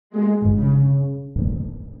I'm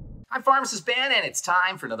Pharmacist Ben, and it's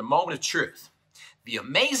time for another moment of truth. The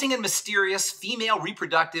amazing and mysterious female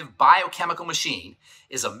reproductive biochemical machine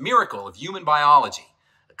is a miracle of human biology,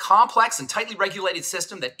 a complex and tightly regulated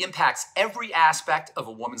system that impacts every aspect of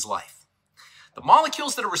a woman's life. The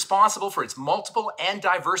molecules that are responsible for its multiple and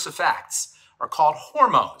diverse effects are called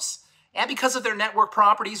hormones, and because of their network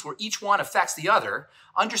properties where each one affects the other,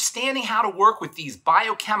 understanding how to work with these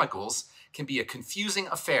biochemicals can be a confusing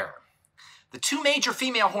affair. The two major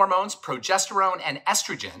female hormones, progesterone and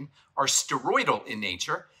estrogen, are steroidal in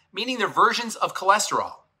nature, meaning they're versions of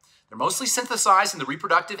cholesterol. They're mostly synthesized in the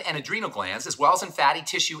reproductive and adrenal glands, as well as in fatty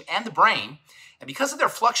tissue and the brain. And because of their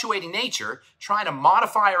fluctuating nature, trying to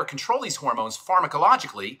modify or control these hormones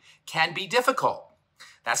pharmacologically can be difficult.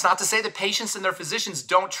 That's not to say that patients and their physicians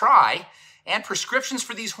don't try, and prescriptions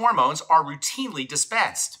for these hormones are routinely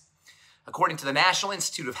dispensed. According to the National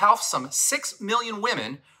Institute of Health, some 6 million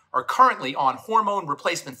women are currently on hormone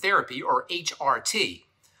replacement therapy, or HRT.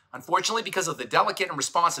 Unfortunately, because of the delicate and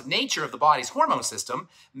responsive nature of the body's hormone system,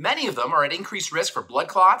 many of them are at increased risk for blood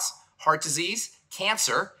clots, heart disease,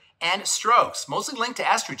 cancer, and strokes, mostly linked to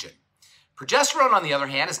estrogen. Progesterone, on the other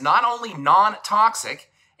hand, is not only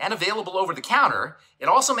non-toxic and available over the counter, it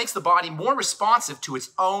also makes the body more responsive to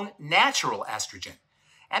its own natural estrogen.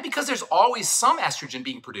 And because there's always some estrogen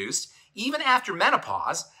being produced, even after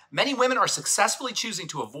menopause, many women are successfully choosing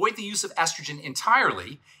to avoid the use of estrogen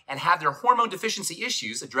entirely and have their hormone deficiency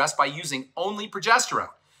issues addressed by using only progesterone,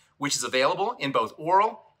 which is available in both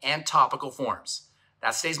oral and topical forms.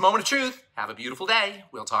 That's today's moment of truth. Have a beautiful day.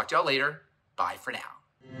 We'll talk to y'all later. Bye for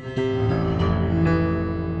now.